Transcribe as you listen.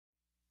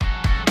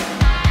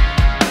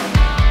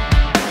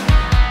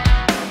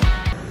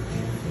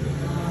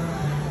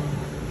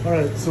All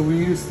right, so we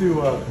used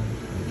to have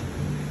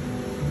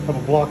a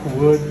block of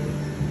wood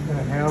and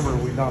a hammer.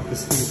 We knocked the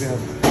sleeve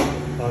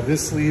in.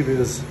 This sleeve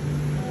is,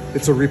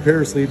 it's a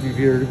repair sleeve. You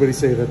hear everybody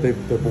say that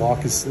their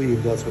block is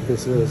sleeved. That's what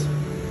this is.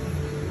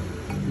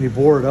 And you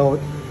bore it out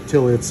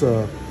till it's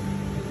till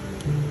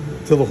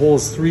the hole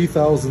is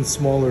 3,000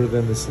 smaller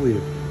than the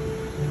sleeve.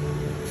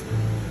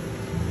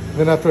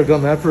 Then after I've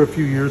done that for a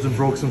few years and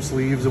broke some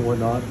sleeves and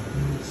whatnot,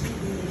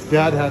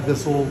 Dad had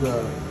this old,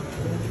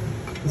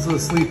 this is a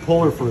sleeve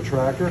puller for a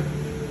tractor.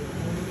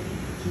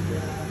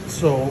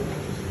 So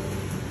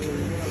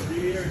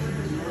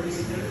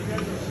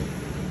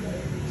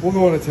we'll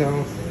go into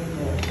town.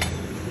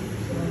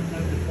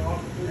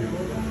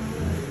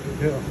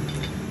 Yeah.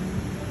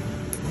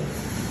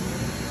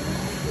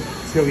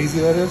 See how easy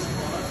that is?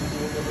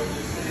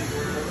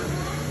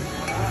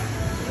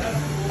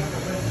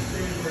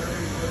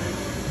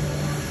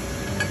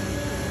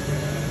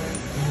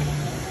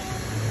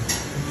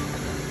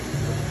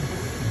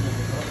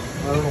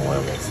 I don't know why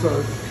it won't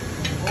start.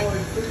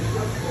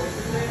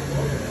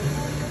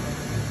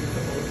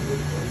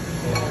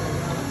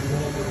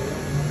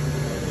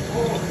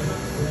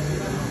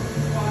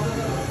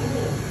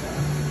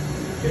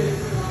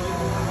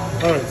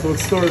 All right, so it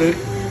started.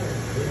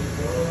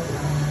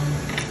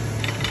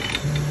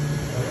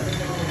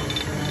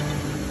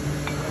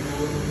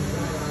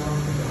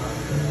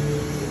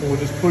 And we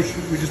just push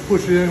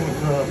it in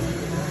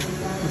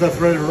with that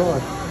threaded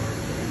rod.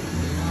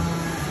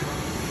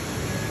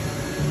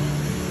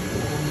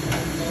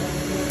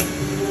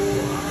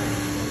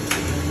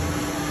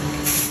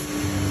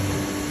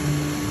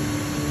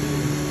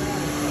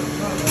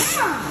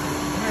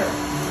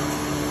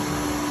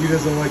 He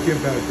doesn't like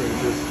impact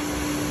wrenches.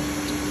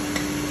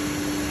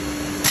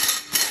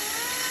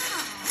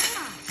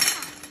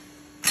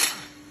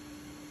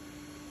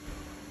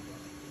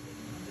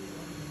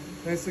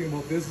 Nice thing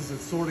about this is it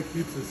sort of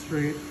keeps it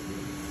straight.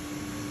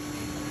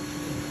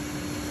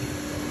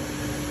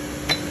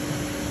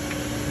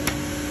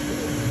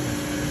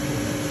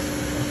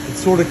 It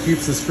sort of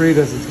keeps it straight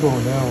as it's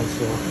going down,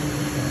 so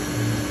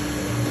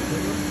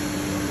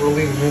we're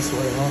leaning this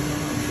way, huh?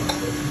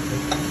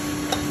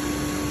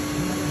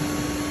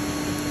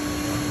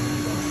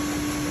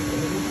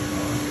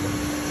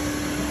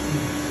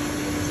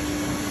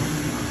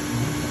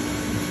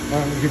 All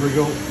right, give her a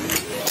go.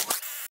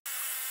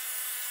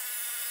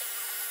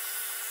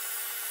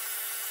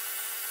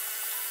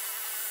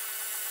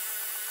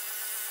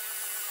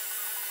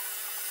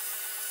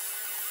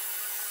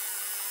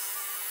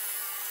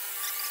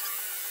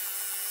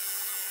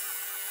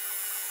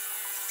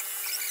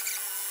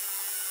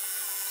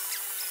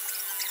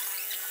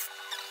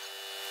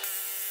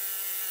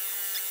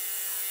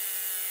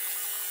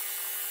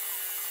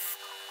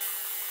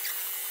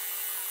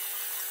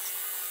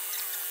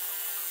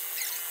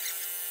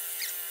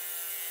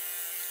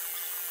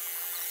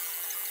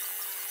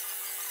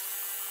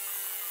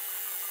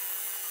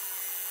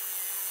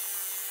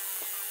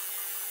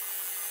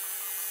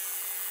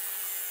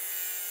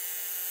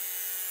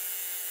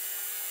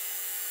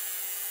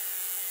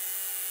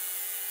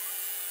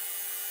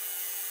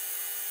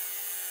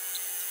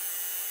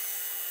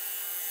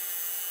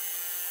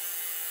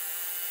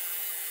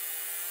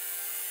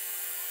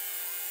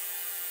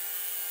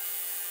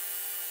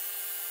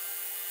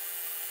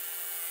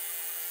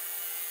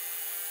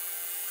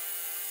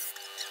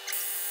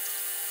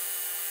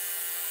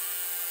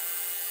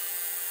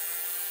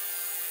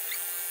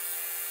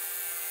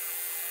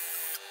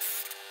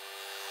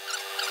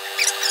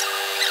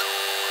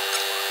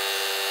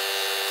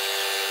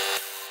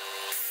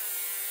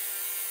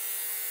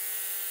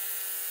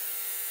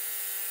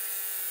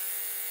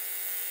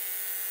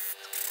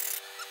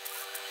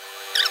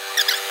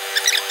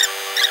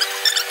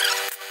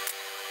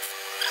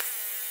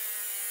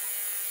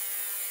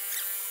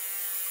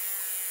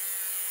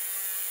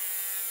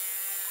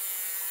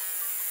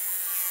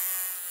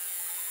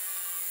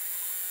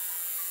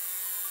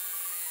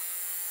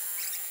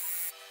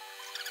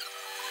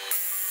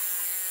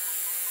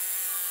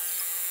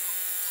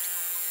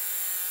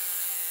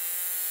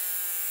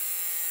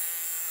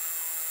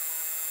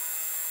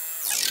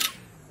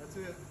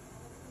 That's it.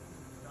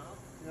 Stop?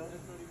 Yeah.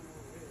 That's not even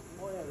what it is.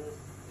 Oh yeah, it is.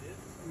 It is?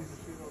 Needs to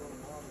shoot out on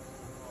the bottom.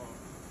 Oh.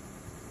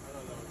 I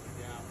thought that was the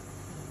gap.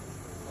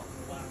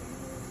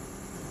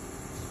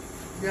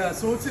 Yeah,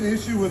 so it's an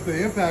issue with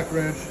the impact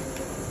wrench.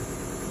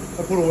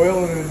 I put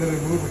oil in it and then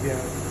it moved again.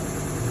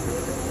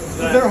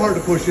 But they're hard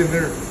to push in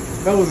there.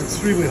 That was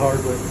extremely hard,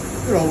 but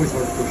they're always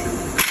hard to push in.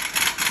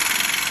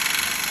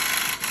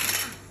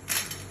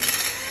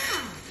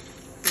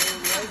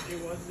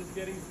 It was just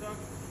getting stuck?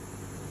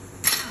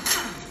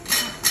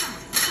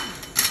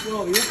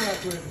 Well, the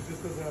impact wrench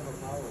just doesn't have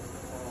enough power.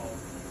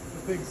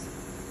 The thing's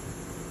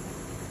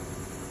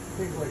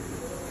like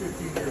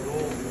 15 years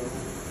old, you know.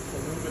 So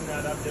moving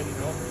that up didn't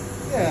help?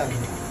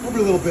 Yeah,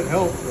 every little bit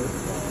helped, but...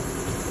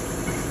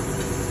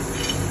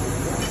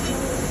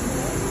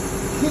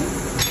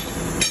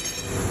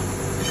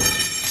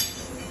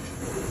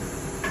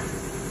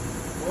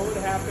 What would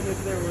happen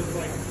if there was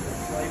like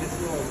slightest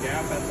little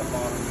gap at the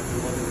bottom if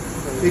it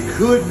wasn't. It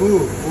could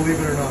move, believe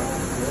it or not.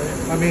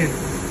 I mean,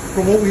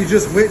 from what we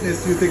just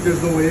witnessed, you think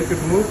there's no way it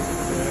could move?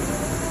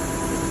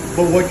 Yeah.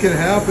 But what can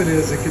happen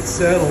is it could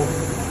settle.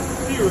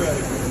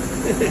 Theoretically.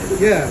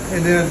 Yeah,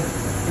 and then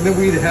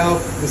we'd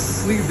have the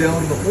sleeve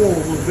down in the hole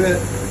a little bit,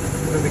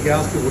 and then the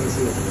gasket wouldn't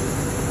seal.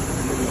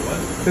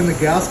 Then the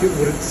gasket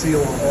wouldn't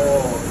seal on.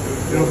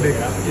 Oh, It'll make,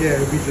 yeah,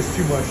 it'd be just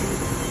too much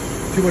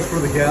for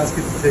the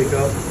gasket to take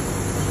up.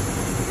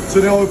 So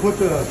now we put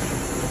the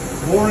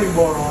mooring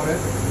bar on it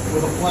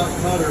with a flat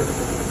cutter,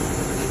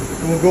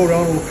 and we'll go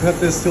around and we'll cut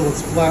this till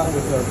it's flat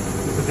with the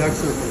deck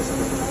surface.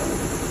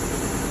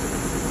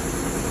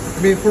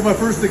 I mean, for my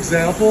first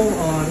example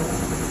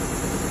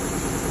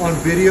on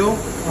video,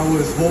 I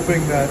was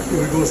hoping that it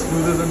would go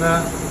smoother than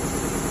that,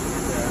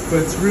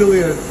 but it's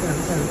really an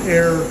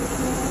air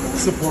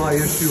supply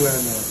issue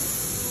and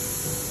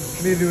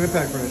need a new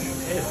impact wrench.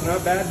 It's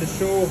not bad to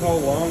show how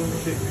long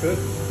it could.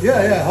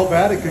 Yeah, how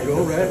bad it could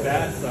go, right? The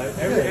bad side.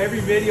 Every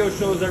video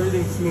shows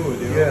everything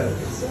smooth, you know? Yeah.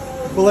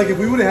 But like if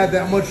we would have had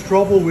that much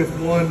trouble with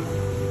one,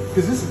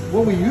 because this is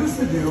what we used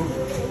to do.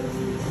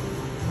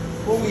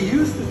 I'm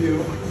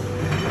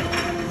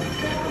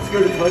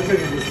scared to touch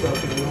any of this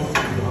stuff and it won't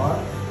be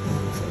hot.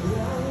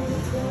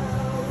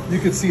 You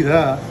can see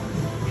that.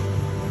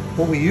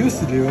 What we used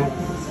to do,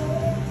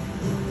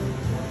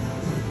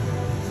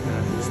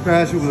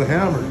 smash it with a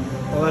hammer.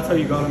 Oh, that's how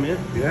you got them in?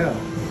 Yeah.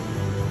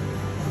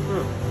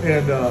 Huh.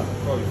 And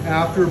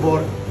after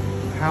about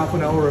half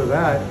an hour of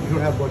that, you don't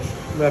have much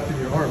left in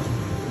your arms.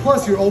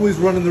 Plus, you're always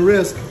running the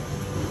risk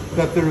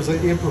that there's an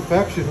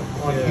imperfection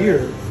on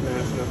here.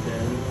 Smashing up the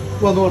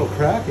end. Well, no, it'll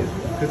crack it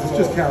because it's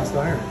just cast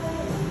iron.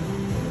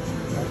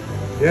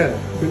 Yeah.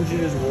 Couldn't you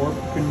just warp?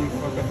 Couldn't you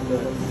fuck up the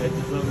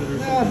edges of it or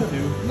something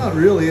too? Not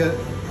really.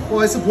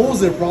 Well, I suppose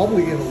they're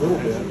probably in a little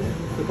bit.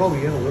 They're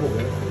probably in a little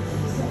bit.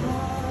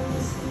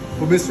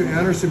 But Mr.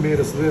 Anderson made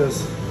us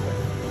this.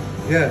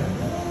 Yeah.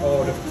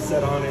 Oh, to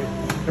set on it.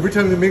 Every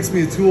time he makes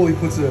me a tool, he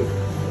puts a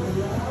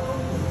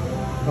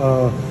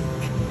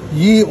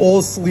ye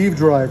old sleeve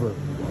driver.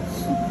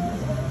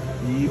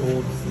 Ye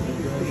old sleeve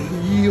driver.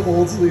 Ye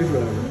old sleeve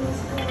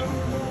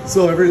driver.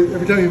 So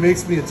every time he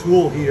makes me a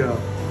tool, he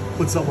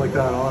puts something like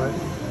that on it.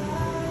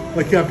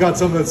 Like I've got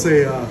some that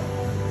say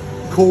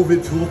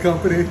COVID tool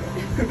company.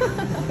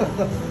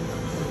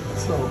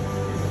 So,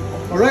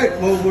 all right.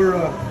 Well,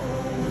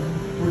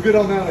 we're good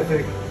on that, I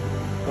think.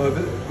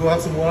 We'll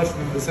have some lunch,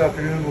 and this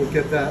afternoon we'll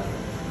get that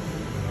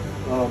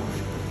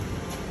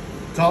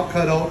top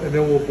cut out, and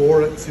then we'll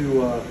bore it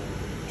to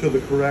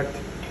the correct,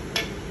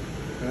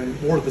 and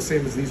bore it the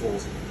same as these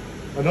holes.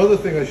 Another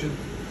thing I should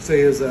say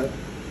is that,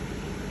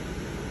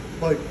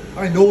 like,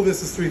 I know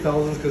this is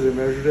 3,000 because I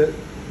measured it.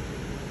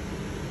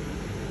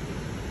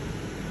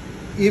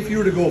 If you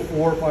were to go 4,000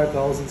 or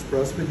 5,000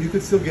 press fit, you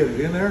could still get it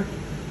in there.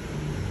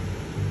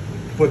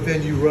 But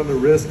then you run the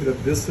risk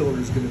that this cylinder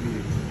is going to be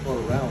all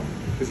around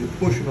because you're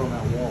pushing on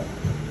that wall.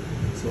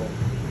 So,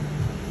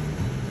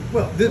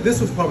 well, this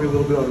was probably a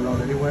little bit out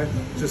around anyway.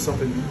 It's just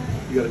something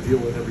you got to deal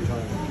with every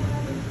time.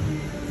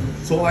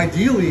 So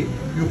ideally,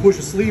 you push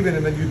a sleeve in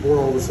and then you bore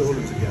all the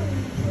cylinders again.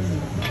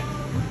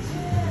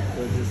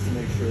 So just to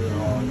make sure they're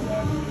all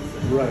exactly the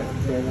same. Right.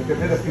 Like I've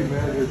hit a few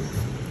measures.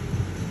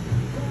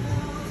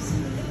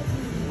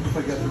 If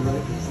I get the right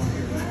on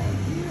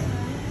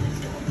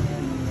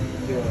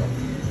here. Yeah.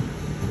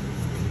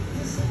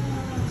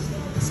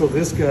 So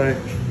this guy,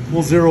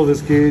 we'll zero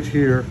this gauge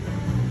here.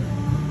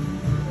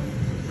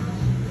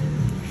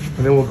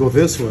 And then we'll go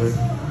this way.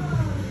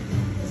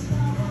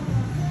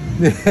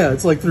 Yeah,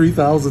 it's like 3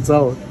 thousandths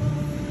out.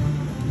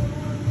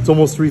 It's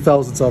almost 3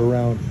 thousandths out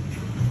around.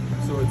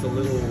 So it's a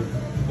little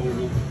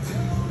oval.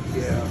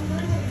 Yeah.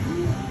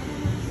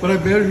 But I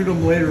measured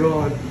them later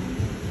on.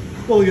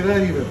 Well, look at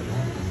that even.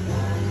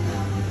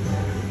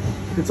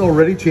 It's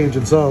already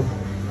changing some.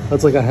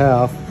 That's like a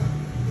half.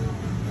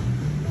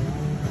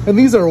 And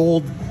these are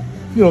old,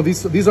 you know,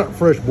 these aren't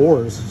fresh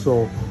bores,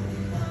 so.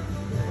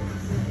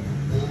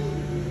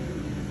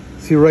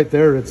 See right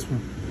there, it's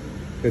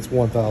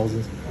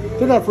 1,000.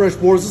 They're not fresh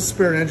bores. It's a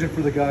spare engine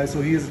for the guy,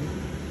 so he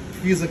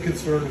isn't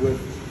concerned with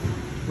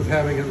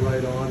having it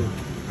right on. And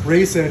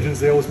race engines,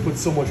 they always put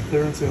so much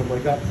clearance in them.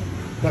 Like that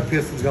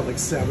piston's got like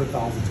 7,000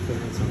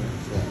 clearance in it.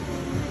 So.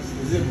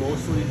 Is it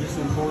mostly just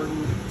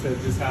important to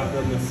just have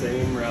them the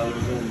same rather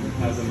than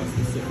have them a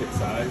specific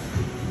size?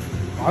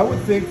 I would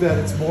think that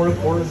it's more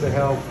important to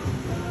have,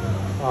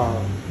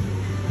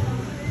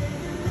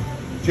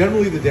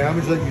 generally the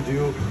damage that you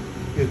do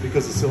is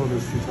because the cylinder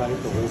is too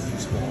tight, the hole's too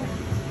small.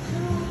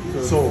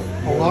 So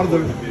a lot of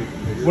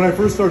when I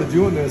first started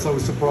doing this, I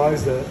was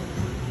surprised that,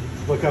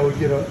 like, I would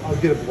get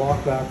a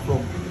block back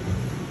from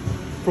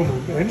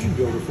an engine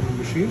builder, from a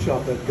machine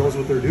shop that knows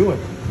what they're doing.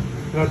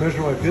 And I'd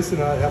measure my piston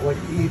and I'd have like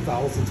 8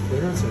 thousandths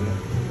clearance in it.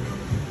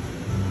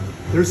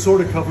 They're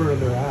sort of covering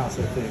their ass,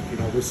 I think. You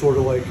know, they're sort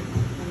of like,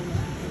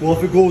 well,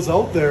 if it goes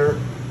out there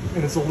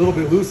and it's a little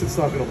bit loose, it's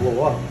not going to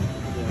blow up.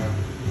 Yeah.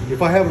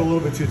 If I have it a little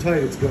bit too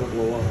tight, it's going to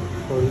blow up,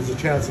 or there's a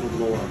chance it'll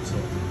blow up. So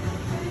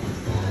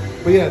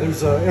But yeah,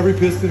 there's every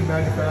piston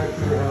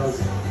manufacturer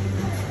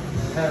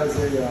has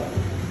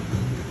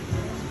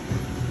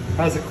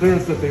a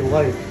clearance that they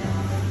like.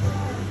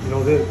 You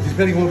know,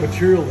 depending on what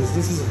material it is.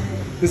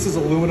 This is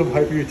aluminum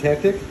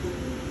hypereutectic,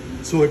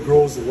 so it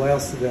grows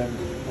less than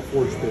a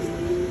forged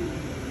piston.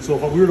 So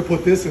if we were to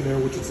put this in there,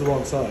 which is the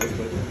wrong size,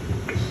 but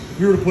if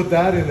we were to put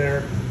that in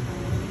there,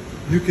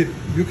 you could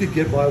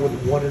get by with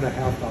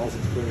 1,500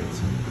 clearance,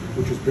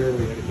 which is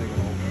barely anything at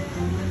all.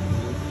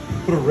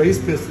 Put a race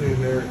piston in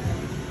there,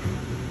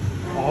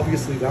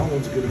 obviously that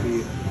one's going to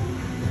be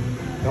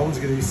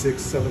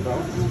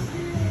 6,000-7,000.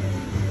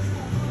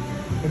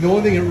 And the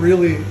only thing it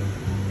really,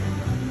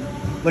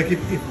 like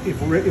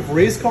if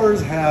race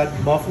cars had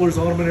mufflers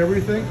on them and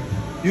everything,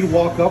 you'd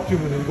walk up to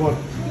them and they're going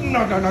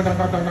no,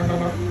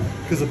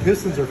 because the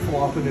pistons are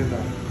flopping in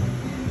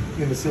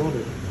the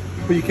cylinder,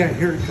 but you can't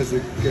hear it because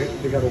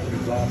they got open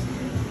exhaust.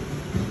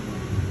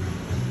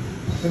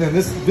 And then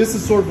this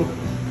is sort of a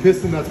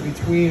piston that's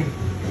between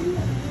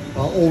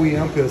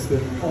OEM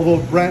piston,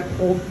 although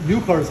new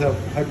cars have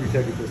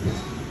hypereutectic pistons,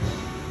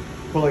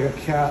 but like a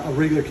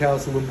regular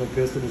cast aluminum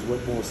piston is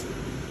what most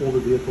older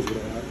vehicles would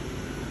have.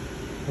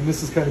 And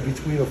this is kind of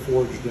between a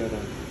forged and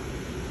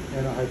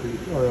a hybrid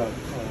or a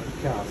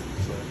cast.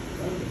 So,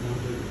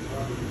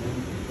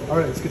 all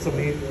right, let's get some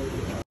meat.